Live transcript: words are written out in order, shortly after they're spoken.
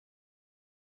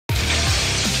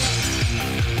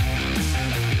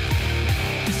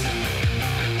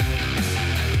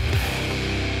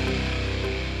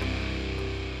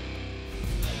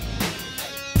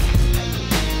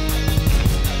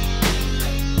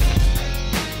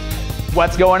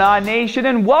What's going on, nation,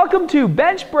 and welcome to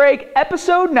Bench Break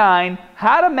Episode 9,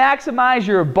 how to maximize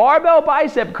your barbell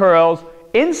bicep curls,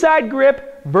 inside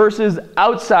grip versus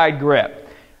outside grip.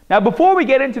 Now, before we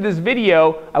get into this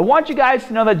video, I want you guys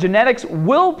to know that genetics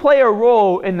will play a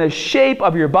role in the shape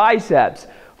of your biceps.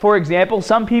 For example,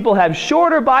 some people have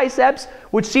shorter biceps,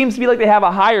 which seems to be like they have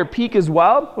a higher peak as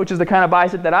well, which is the kind of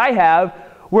bicep that I have,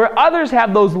 where others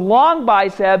have those long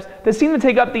biceps that seem to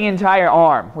take up the entire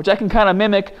arm, which I can kind of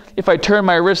mimic if I turn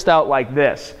my wrist out like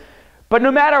this. But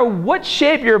no matter what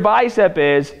shape your bicep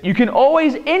is, you can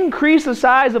always increase the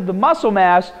size of the muscle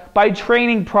mass by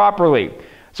training properly.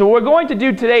 So what we're going to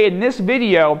do today in this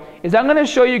video is I'm going to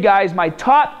show you guys my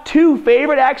top 2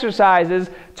 favorite exercises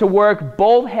to work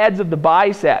both heads of the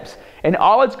biceps. And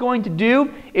all it's going to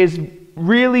do is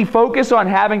really focus on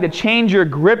having to change your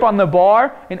grip on the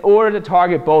bar in order to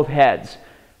target both heads.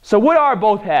 So what are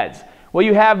both heads? Well,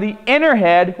 you have the inner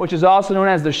head, which is also known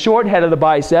as the short head of the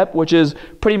bicep, which is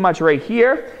pretty much right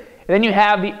here. And then you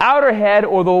have the outer head,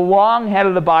 or the long head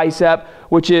of the bicep,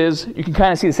 which is, you can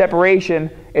kind of see the separation,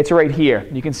 it's right here.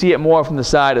 You can see it more from the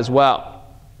side as well.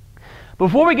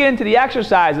 Before we get into the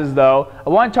exercises though, I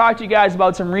want to talk to you guys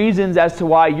about some reasons as to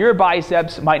why your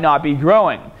biceps might not be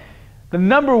growing. The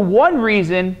number 1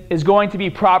 reason is going to be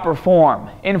proper form.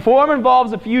 And form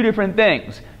involves a few different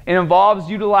things. It involves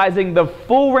utilizing the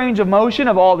full range of motion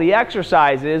of all the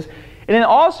exercises, and it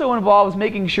also involves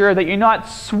making sure that you're not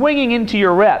swinging into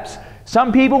your reps.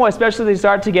 Some people, especially they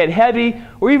start to get heavy,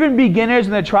 or even beginners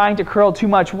when they're trying to curl too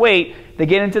much weight, they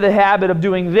get into the habit of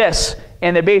doing this,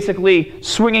 and they're basically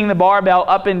swinging the barbell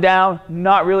up and down,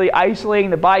 not really isolating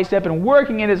the bicep and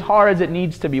working it as hard as it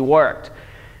needs to be worked.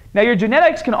 Now, your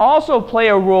genetics can also play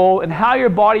a role in how your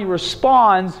body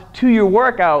responds to your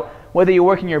workout, whether you're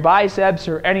working your biceps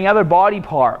or any other body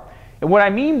part. And what I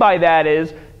mean by that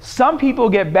is, some people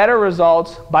get better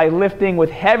results by lifting with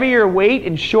heavier weight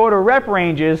and shorter rep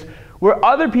ranges, where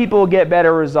other people get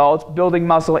better results building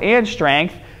muscle and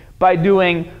strength by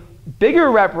doing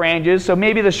bigger rep ranges. So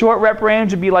maybe the short rep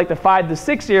range would be like the 5 to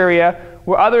 6 area,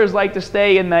 where others like to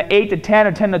stay in the 8 to 10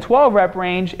 or 10 to 12 rep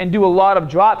range and do a lot of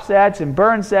drop sets and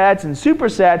burn sets and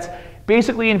supersets,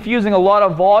 basically infusing a lot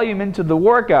of volume into the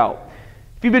workout.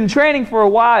 If you've been training for a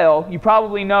while, you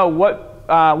probably know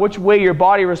which way your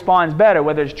body responds better,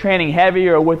 whether it's training heavy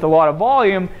or with a lot of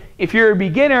volume. If you're a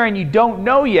beginner and you don't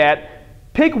know yet,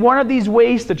 pick one of these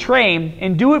ways to train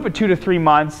and do it for 2 to 3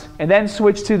 months, and then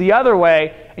switch to the other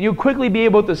way, and you'll quickly be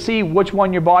able to see which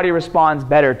one your body responds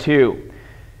better to.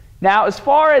 Now, as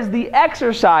far as the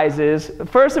exercises, the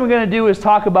first thing we're going to do is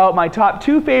talk about my top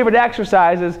 2 favorite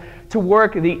exercises to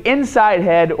work the inside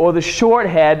head, or the short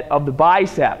head of the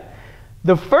bicep.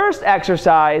 The first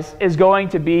exercise is going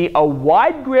to be a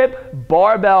wide grip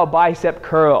barbell bicep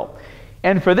curl.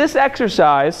 And for this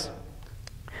exercise,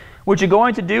 what you're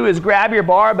going to do is grab your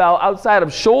barbell outside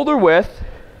of shoulder width,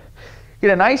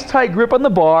 get a nice tight grip on the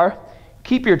bar,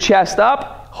 keep your chest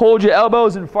up, hold your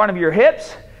elbows in front of your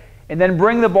hips, and then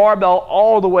bring the barbell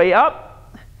all the way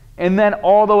up, and then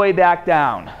all the way back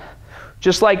down.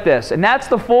 Just like this. And that's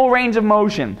the full range of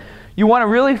motion. You want to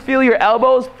really feel your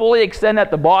elbows fully extend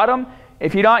at the bottom.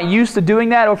 If you're not used to doing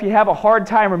that, or if you have a hard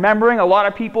time remembering, a lot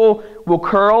of people will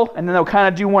curl, and then they'll kind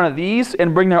of do one of these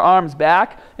and bring their arms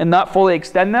back and not fully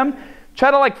extend them.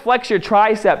 Try to like flex your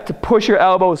tricep to push your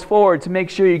elbows forward to make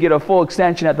sure you get a full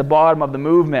extension at the bottom of the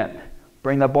movement.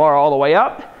 Bring the bar all the way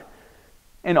up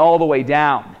and all the way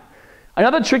down.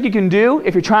 Another trick you can do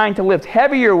if you're trying to lift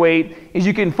heavier weight is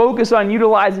you can focus on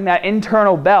utilizing that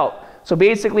internal belt. So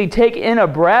basically take in a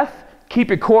breath, keep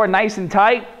your core nice and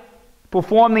tight,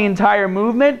 perform the entire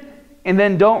movement, and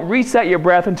then don't reset your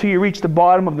breath until you reach the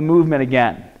bottom of the movement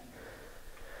again.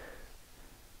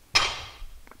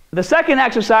 The second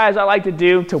exercise I like to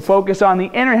do to focus on the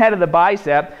inner head of the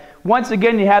bicep, once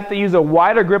again you have to use a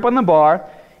wider grip on the bar,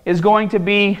 is going to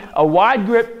be a wide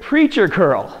grip preacher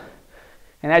curl.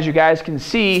 And as you guys can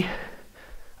see,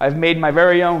 I've made my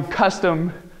very own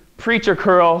custom preacher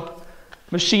curl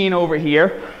machine over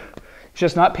here. It's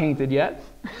just not painted yet.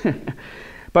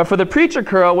 But for the preacher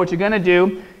curl, what you're going to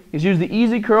do is use the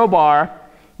easy curl bar,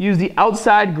 use the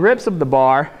outside grips of the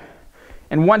bar,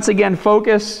 and once again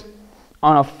focus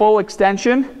on a full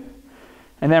extension,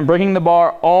 and then bringing the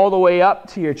bar all the way up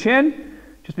to your chin.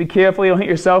 Just be careful you don't hit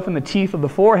yourself in the teeth of the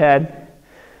forehead.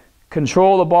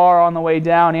 Control the bar on the way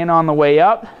down and on the way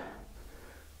up.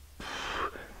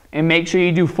 And make sure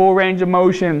you do full range of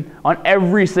motion on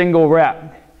every single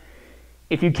rep.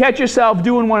 If you catch yourself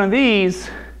doing one of these,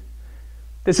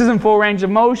 this isn't full range of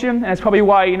motion, and that's probably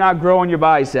why you're not growing your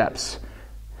biceps.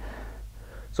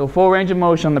 So full range of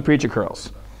motion on the preacher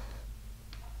curls.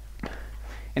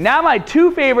 And now my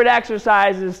two favorite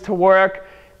exercises to work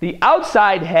the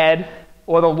outside head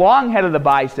or the long head of the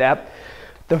bicep.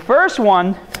 The first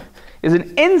one is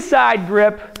an inside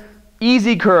grip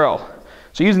easy curl.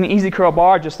 So using the easy curl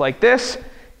bar just like this,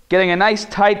 getting a nice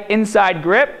tight inside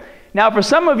grip. Now for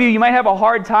some of you, you might have a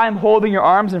hard time holding your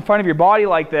arms in front of your body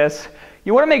like this.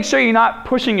 You want to make sure you're not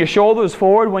pushing your shoulders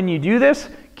forward when you do this.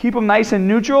 Keep them nice and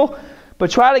neutral, but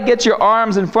try to get your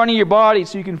arms in front of your body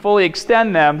so you can fully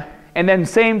extend them. And then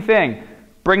same thing,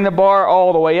 bring the bar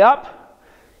all the way up,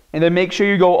 and then make sure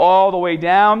you go all the way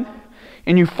down,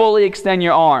 and you fully extend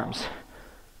your arms.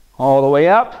 All the way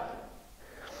up,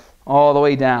 all the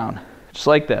way down, just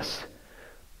like this.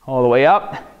 All the way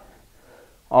up,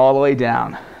 all the way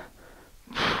down.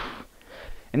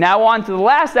 And now on to the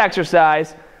last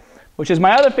exercise, which is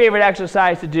my other favorite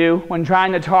exercise to do when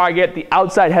trying to target the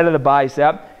outside head of the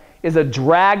bicep, is a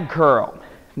drag curl.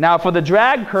 Now for the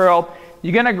drag curl,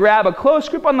 you're going to grab a close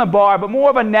grip on the bar, but more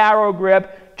of a narrow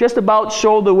grip, just about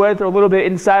shoulder width or a little bit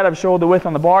inside of shoulder width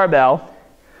on the barbell.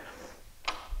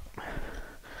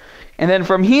 And then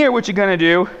from here, what you're going to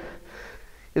do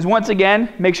is once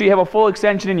again, make sure you have a full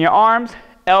extension in your arms,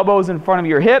 elbows in front of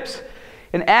your hips.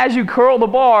 And as you curl the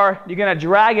bar, you're going to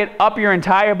drag it up your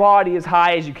entire body as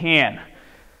high as you can.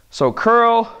 So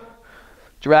curl,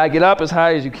 drag it up as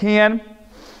high as you can,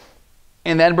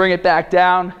 and then bring it back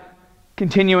down,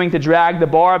 continuing to drag the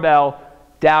barbell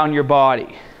down your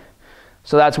body.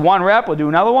 So that's one rep. We'll do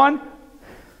another one.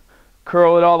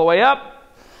 Curl it all the way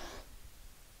up,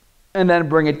 and then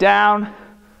bring it down,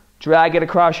 drag it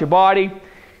across your body,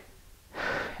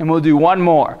 and we'll do one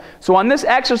more. So on this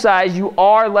exercise, you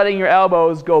are letting your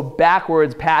elbows go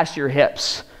backwards past your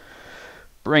hips.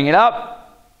 Bring it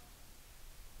up,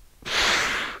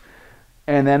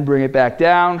 and then bring it back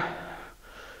down,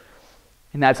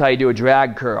 and that's how you do a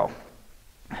drag curl.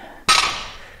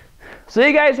 So there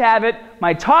you guys have it,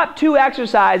 my top two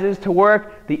exercises to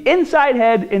work the inside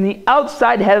head and the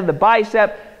outside head of the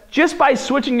bicep just by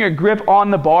switching your grip on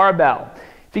the barbell.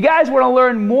 If you guys want to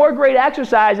learn more great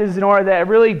exercises in order to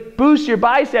really boost your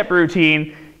bicep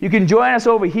routine, you can join us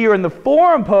over here in the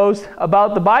forum post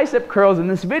about the bicep curls in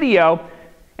this video.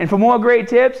 And for more great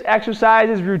tips,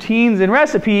 exercises, routines, and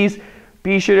recipes,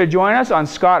 be sure to join us on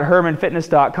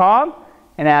ScottHermanFitness.com.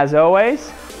 And as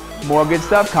always, more good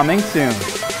stuff coming soon.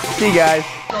 See you guys.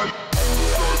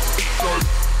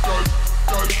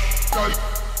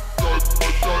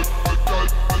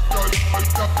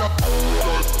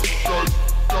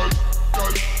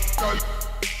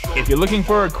 If you're looking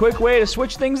for a quick way to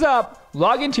switch things up,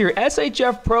 log into your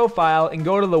SHF profile and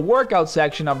go to the workout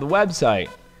section of the website.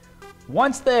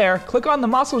 Once there, click on the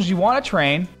muscles you want to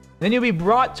train, then you'll be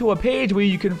brought to a page where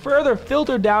you can further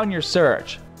filter down your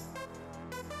search.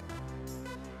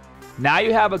 Now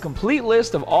you have a complete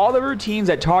list of all the routines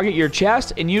that target your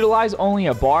chest and utilize only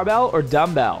a barbell or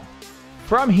dumbbell.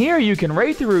 From here you can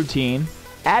rate the routine,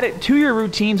 add it to your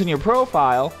routines in your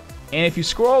profile, and if you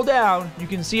scroll down, you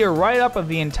can see a write-up of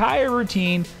the entire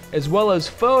routine as well as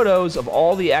photos of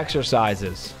all the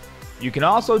exercises. You can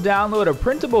also download a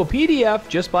printable PDF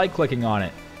just by clicking on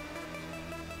it.